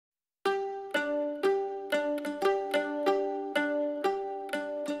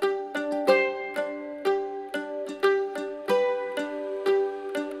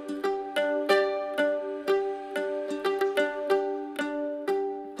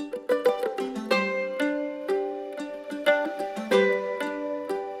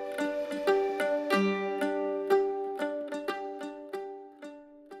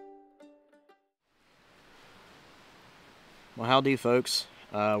Howdy folks,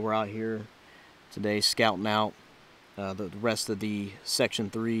 we're out here today scouting out the rest of the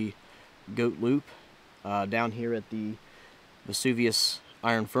Section 3 goat loop down here at the Vesuvius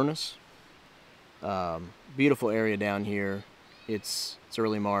Iron Furnace. Beautiful area down here. It's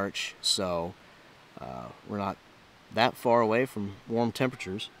early March, so we're not that far away from warm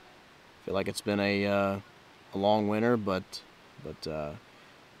temperatures. I feel like it's been a long winter, but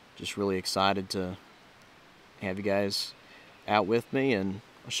just really excited to have you guys out with me, and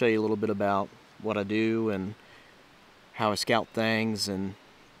I'll show you a little bit about what I do and how I scout things and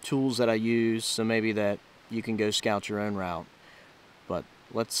tools that I use, so maybe that you can go scout your own route. But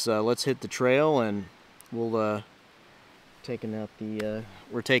let's hit the trail, and we'll we're taking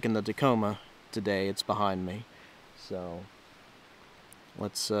the Tacoma today. It's behind me, so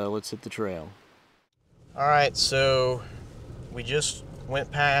let's hit the trail. All right, so we just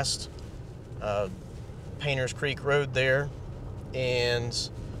went past Painters Creek Road there, and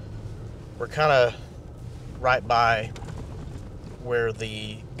we're kind of right by where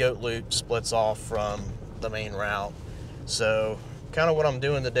the goat loop splits off from the main route. So kind of what I'm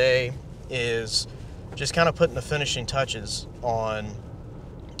doing today is just kind of putting the finishing touches on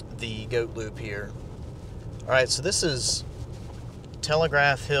the goat loop here. All right, so this is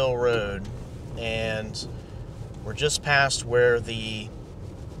Telegraph Hill Road, and we're just past where the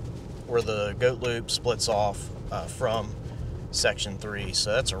goat loop splits off from Section 3.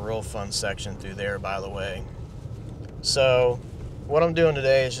 So that's a real fun section through there, by the way. So what I'm doing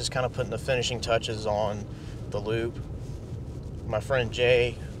today is just kind of putting the finishing touches on the loop. My friend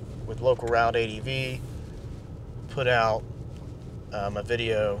Jay with Local Route ADV put out a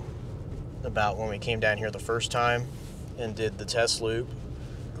video about when we came down here the first time and did the test loop.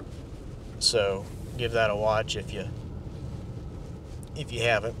 So give that a watch if you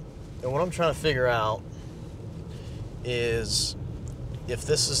haven't. And what I'm trying to figure out is if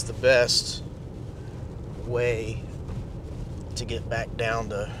this is the best way to get back down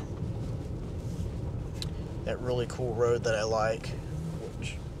to that really cool road that I like,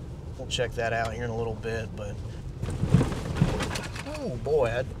 which we'll check that out here in a little bit. But oh boy,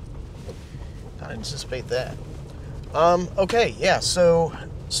 I didn't anticipate that. Okay, yeah, so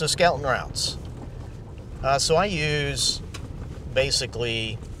scouting routes. So I use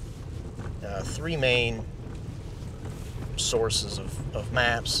basically three main sources of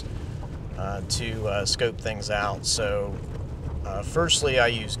maps to scope things out. So firstly, I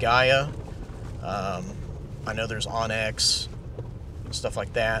use Gaia. I know there's Onyx, stuff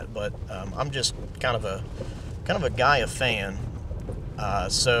like that, but I'm just kind of a Gaia fan.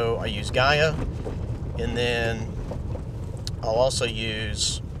 So I use Gaia, and then I'll also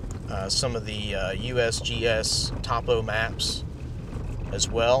use some of the USGS topo maps as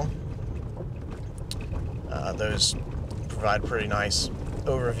well. Those provide a pretty nice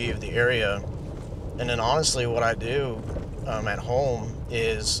overview of the area. And then honestly, what I do at home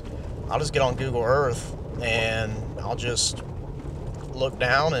is I'll just get on Google Earth and I'll just look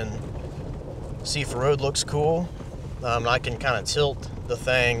down and see if the road looks cool. I can kind of tilt the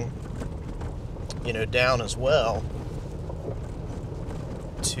thing, down as well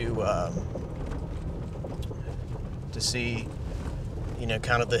to see,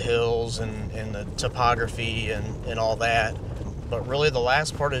 kind of the hills and the topography and all that. But really the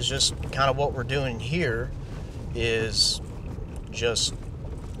last part is just kind of what we're doing here is just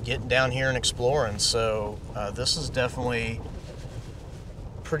getting down here and exploring. So this is definitely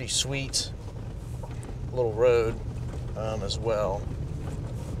a pretty sweet little road as well.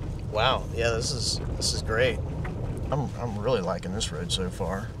 Wow, yeah, this is great. I'm really liking this road so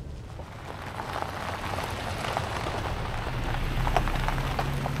far.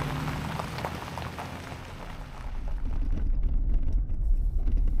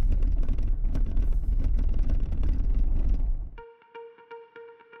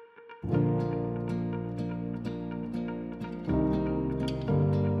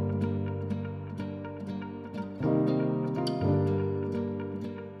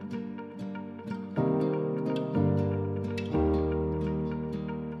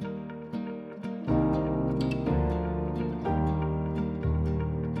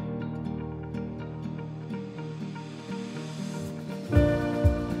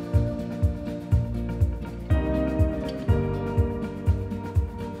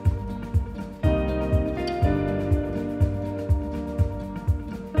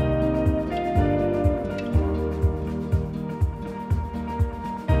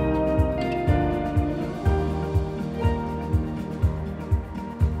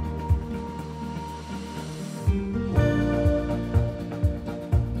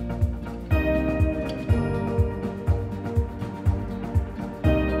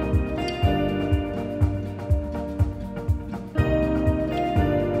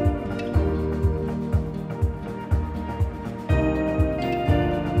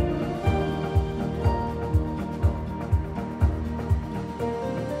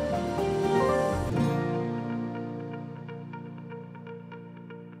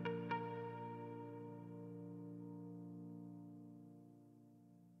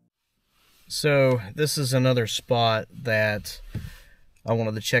 So this is another spot that I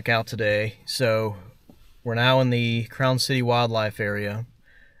wanted to check out today. So we're now in the Crown City Wildlife area,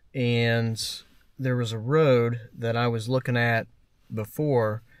 and there was a road that I was looking at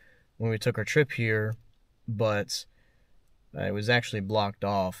before when we took our trip here, but it was actually blocked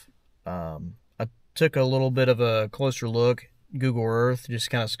off. I took a little bit of a closer look, Google Earth, just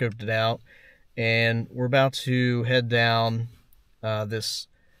kind of scoped it out, and we're about to head down this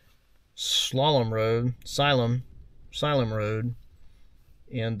Slalom Road, Silem Road,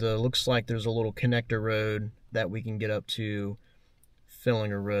 and looks like there's a little connector road that we can get up to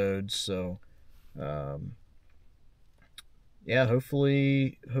Fillinger Road. So yeah,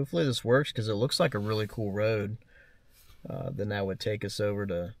 hopefully this works, because it looks like a really cool road. Then that would take us over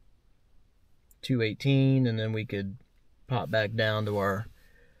to 218, and then we could pop back down to our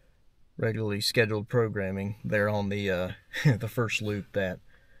regularly scheduled programming there on the the first loop that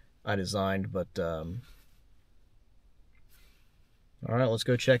I designed. But all right, let's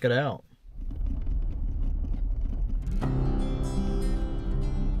go check it out.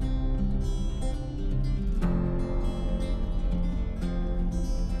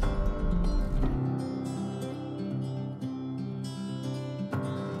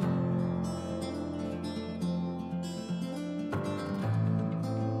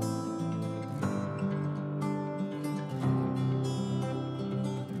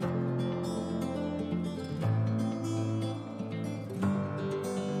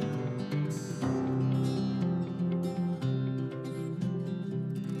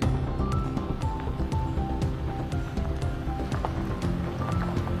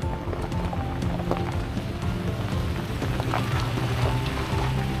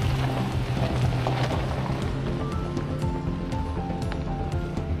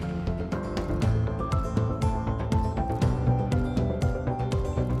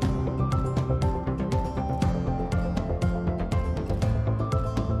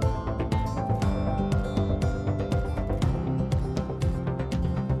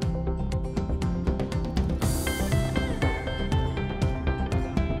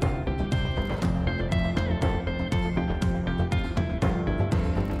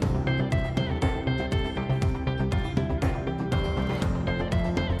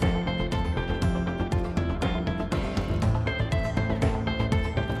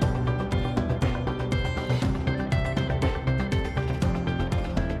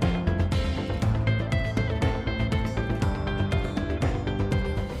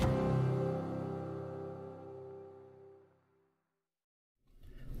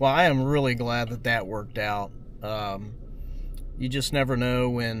 Well, I am really glad that that worked out. You just never know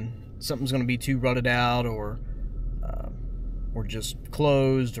when something's going to be too rutted out, or just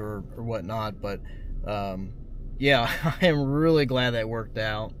closed, or whatnot. But yeah, I am really glad that worked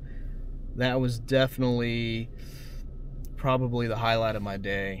out. That was definitely probably the highlight of my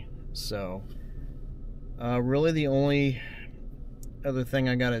day. So really the only other thing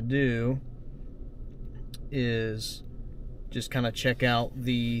I got to do is just kind of check out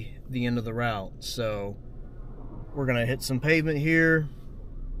the end of the route. So we're gonna hit some pavement here,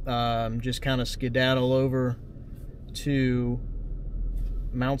 just kind of skedaddle over to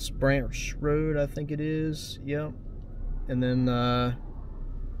Mounts Branch Road, I think it is. Yep. And then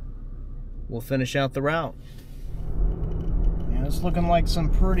we'll finish out the route. Yeah, it's looking like some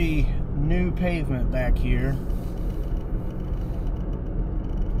pretty new pavement back here.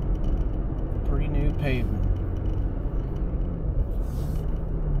 Pretty new pavement.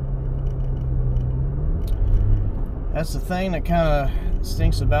 That's the thing that kind of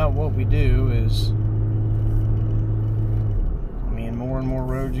stinks about what we do is, I mean, more and more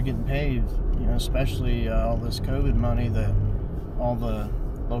roads are getting paved, you know, especially all this COVID money that all the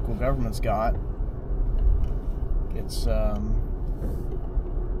local governments got. It's, you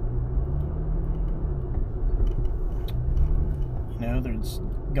know, they're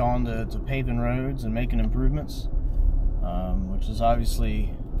gone to paving roads and making improvements, which is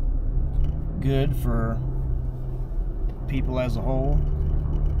obviously good for people as a whole,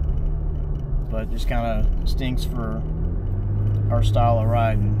 but just kind of stinks for our style of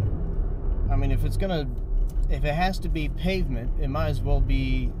riding. I mean, if it has to be pavement, it might as well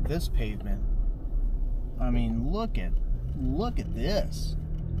be this pavement. I mean, look at this.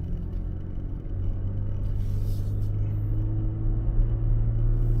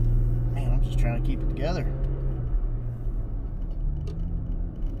 Man, I'm just trying to keep it together.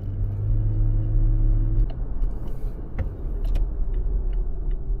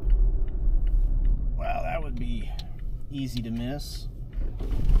 Be easy to miss.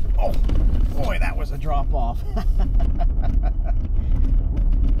 Oh boy, that was a drop off.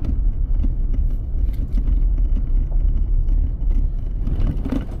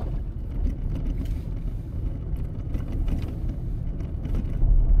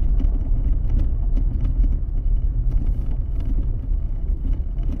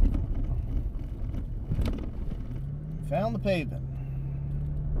 on the pavement.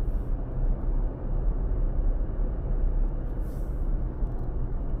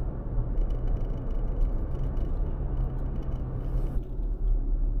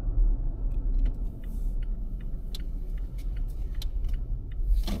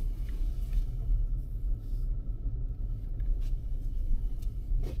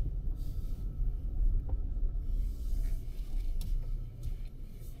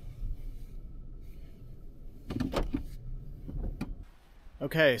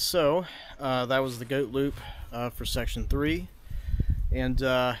 Okay, so that was the goat loop for section 3, and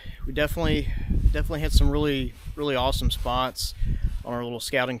we definitely hit some really awesome spots on our little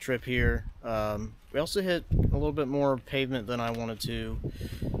scouting trip here. We also hit a little bit more pavement than I wanted to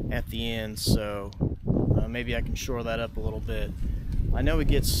at the end, so maybe I can shore that up a little bit. I know it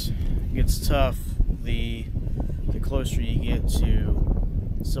gets tough the closer you get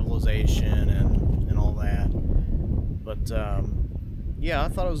to civilization and all that, but yeah, I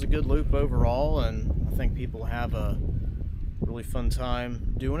thought it was a good loop overall, and I think people have a really fun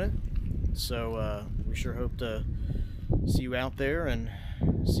time doing it. So we sure hope to see you out there and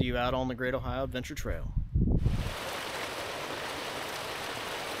see you out on the Great Ohio Adventure Trail.